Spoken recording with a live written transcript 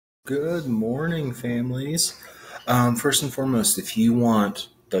Good morning, families. First and foremost, if you want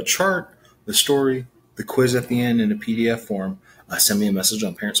the chart, the story, the quiz at the end in a PDF form, send me a message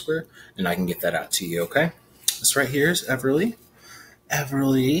on Parent Square and I can get that out to you, okay? This right here is Everly.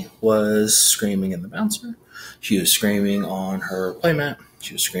 Everly was screaming in the bouncer. She was screaming on her playmat.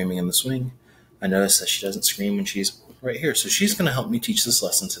 She was screaming in the swing. I noticed that she doesn't scream when she's right here, so she's going to help me teach this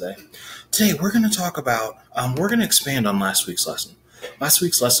lesson today. Today, we're going to talk about, we're going to expand on last week's lesson. Last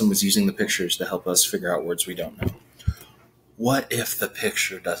week's lesson was using the pictures to help us figure out words we don't know. What if the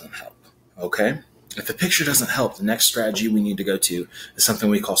picture doesn't help? Okay? If the picture doesn't help, the next strategy we need to go to is something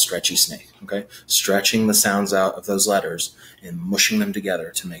we call stretchy snake. Okay? Stretching the sounds out of those letters and mushing them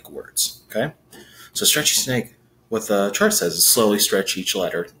together to make words. Okay? So stretchy snake, what the chart says is slowly stretch each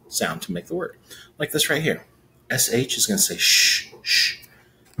letter sound to make the word. Like this right here. SH is going to say sh, sh.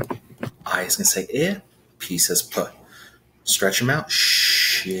 I is going to say eh. P says p. Stretch them out.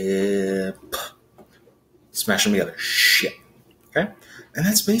 Ship. Smash them together. Ship. Okay? And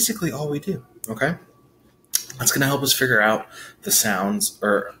that's basically all we do. Okay? That's going to help us figure out the sounds,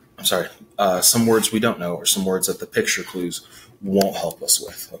 some words we don't know, or some words that the picture clues won't help us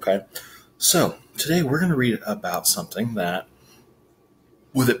with. Okay? So, today we're going to read about something that,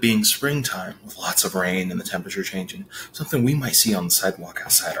 with it being springtime, with lots of rain and the temperature changing, something we might see on the sidewalk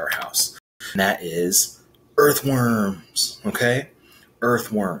outside our house. And that is earthworms, okay?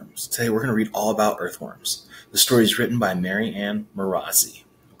 Earthworms. Today we're going to read all about earthworms. The story is written by Mary Ann Marazzi,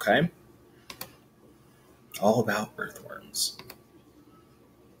 okay? All about earthworms.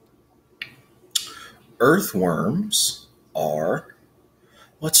 Earthworms are,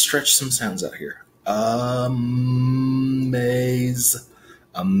 let's stretch some sounds out here.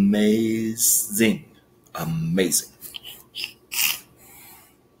 Amazing.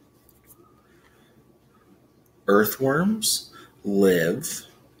 Earthworms live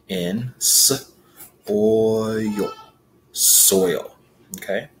in soil.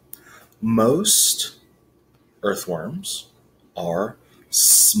 Okay? Most earthworms are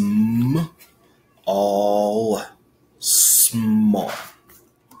small.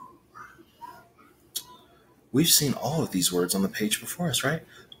 We've seen all of these words on the page before us, right?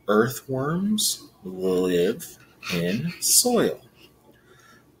 Earthworms live in soil.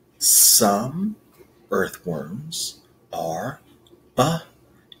 Some earthworms are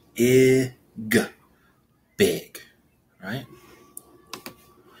big, right?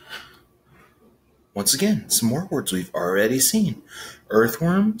 Once again, some more words we've already seen.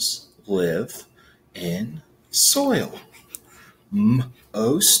 Earthworms live in soil.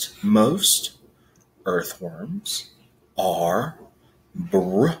 Most earthworms are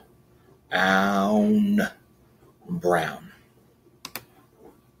brown.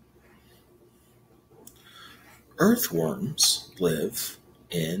 Earthworms live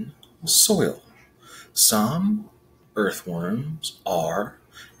in soil. Some earthworms are...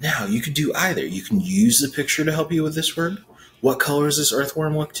 Now, you could do either. You can use the picture to help you with this word. What color does this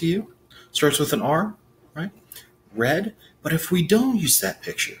earthworm look to you? Starts with an R, right? Red. But if we don't use that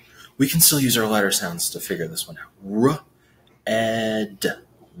picture, we can still use our letter sounds to figure this one out. Red.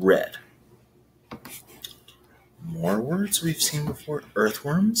 More words we've seen before.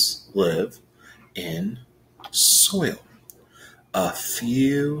 Earthworms live in soil. A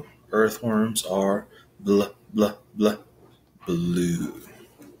few earthworms are blue,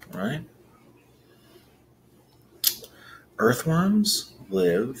 right? Earthworms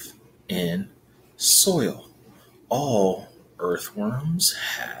live in soil. All earthworms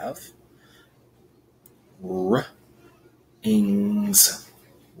have rings.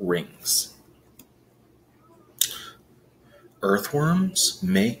 Earthworms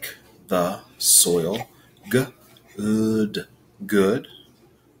make the soil good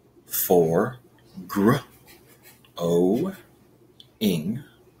for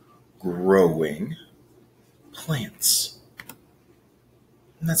growing plants.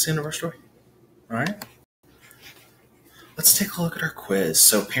 And that's the end of our story. All right? Let's take a look at our quiz.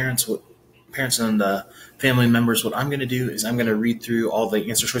 So parents and family members, what I'm going to do is I'm going to read through all the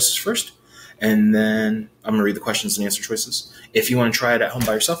answer choices first, and then I'm going to read the questions and answer choices. If you want to try it at home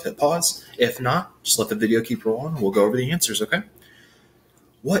by yourself, hit pause. If not, just let the video keep rolling. We'll go over the answers, okay?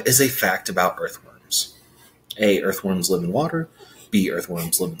 What is a fact about earthworms? A, earthworms live in water. B,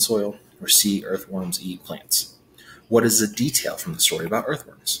 earthworms live in soil. Or C, earthworms eat plants. What is the detail from the story about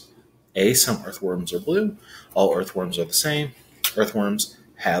earthworms? A, some earthworms are blue. All earthworms are the same. Earthworms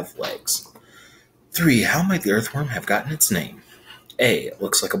have legs. 3, how might the earthworm have gotten its name? A, it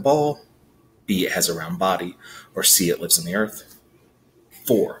looks like a ball. B, it has a round body. Or C, it lives in the earth.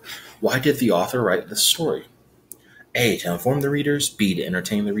 4, why did the author write this story? A, to inform the readers, B, to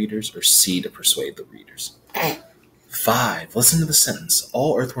entertain the readers, or C, to persuade the readers? 5, listen to the sentence.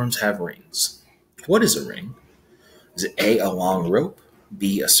 All earthworms have rings. What is a ring? Is it A, a long rope,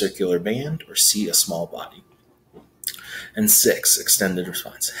 B, a circular band, or C, a small body? And 6, extended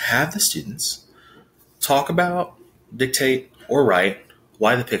response. Have the students talk about, dictate, or write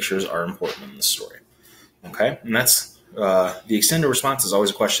why the pictures are important in the story. Okay? And that's the extended response is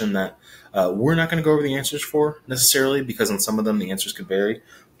always a question that we're not going to go over the answers for necessarily, because on some of them the answers could vary,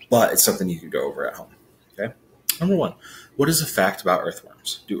 but it's something you could go over at home. Okay? Number 1, what is a fact about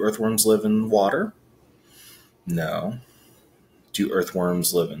earthworms? Do earthworms live in water? No. Do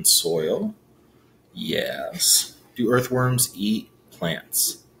earthworms live in soil? Yes. Do earthworms eat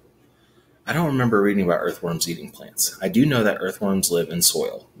plants? I don't remember reading about earthworms eating plants. I do know that earthworms live in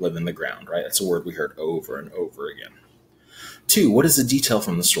soil, live in the ground, right? That's a word we heard over and over again. 2, what is the detail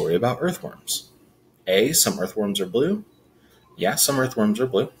from the story about earthworms? A, some earthworms are blue. Yeah, some earthworms are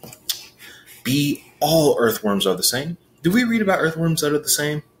blue. B, all earthworms are the same. Do we read about earthworms that are the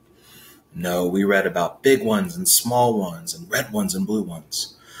same? No, we read about big ones and small ones and red ones and blue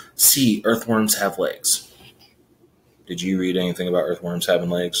ones. C, earthworms have legs. Did you read anything about earthworms having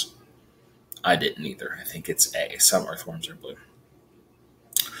legs? I didn't either. I think it's A, some earthworms are blue.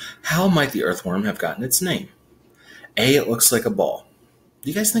 How might the earthworm have gotten its name? A, it looks like a ball. Do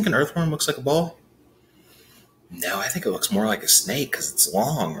you guys think an earthworm looks like a ball? No, I think it looks more like a snake because it's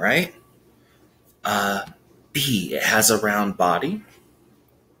long, right? B, it has a round body.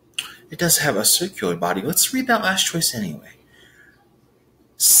 It does have a circular body. Let's read that last choice anyway.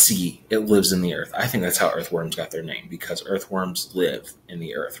 C, it lives in the earth. I think that's how earthworms got their name, because earthworms live in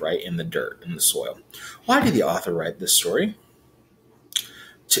the earth, right? In the dirt, in the soil. Why did the author write this story?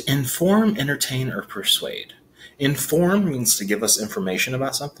 To inform, entertain, or persuade. Inform means to give us information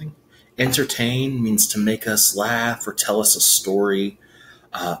about something. Entertain means to make us laugh or tell us a story.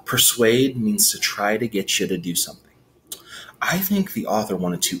 Persuade means to try to get you to do something. I think the author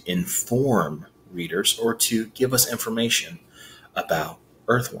wanted to inform readers or to give us information about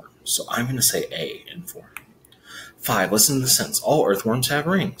earthworms. So I'm going to say A, inform. 5, listen to the sentence. All earthworms have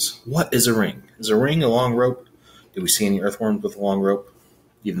rings. What is a ring? Is a ring a long rope? Do we see any earthworms with a long rope,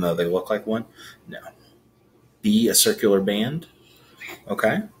 even though they look like one? No. B, a circular band.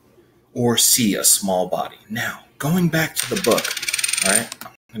 Okay. Or C, a small body. Now, going back to the book. All right.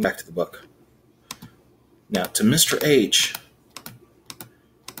 Going back to the book. Now, to Mr. H,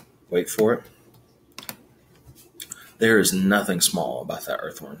 wait for it. There is nothing small about that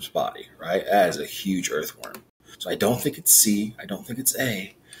earthworm's body, right? That is a huge earthworm. So I don't think it's C. I don't think it's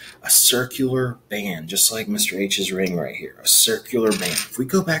A. A circular band, just like Mr. H's ring right here. A circular band. If we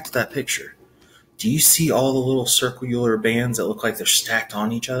go back to that picture, do you see all the little circular bands that look like they're stacked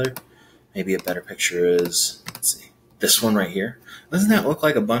on each other? Maybe a better picture is, let's see, this one right here. Doesn't that look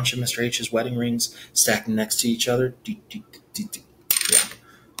like a bunch of Mr. H's wedding rings stacked next to each other? Yeah.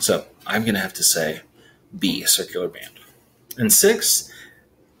 So I'm going to have to say B, a circular band. And 6,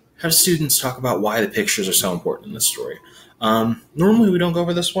 have students talk about why the pictures are so important in this story. Normally we don't go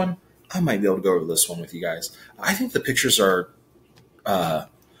over this one. I might be able to go over this one with you guys. I think the pictures are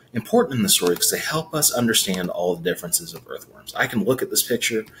important in the story because they help us understand all the differences of earthworms. I can look at this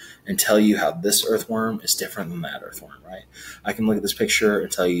picture and tell you how this earthworm is different than that earthworm, right? I can look at this picture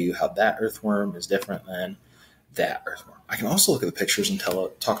and tell you how that earthworm is different than that earthworm. I can also look at the pictures and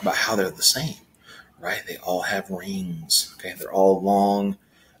talk about how they're the same, right? They all have rings, okay? They're all long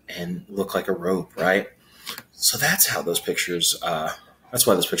and look like a rope, right? So that's how those pictures, that's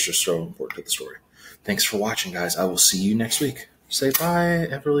why those pictures are so important to the story. Thanks for watching, guys. I will see you next week. Say bye,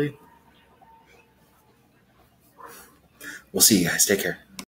 Everly. We'll see you guys. Take care.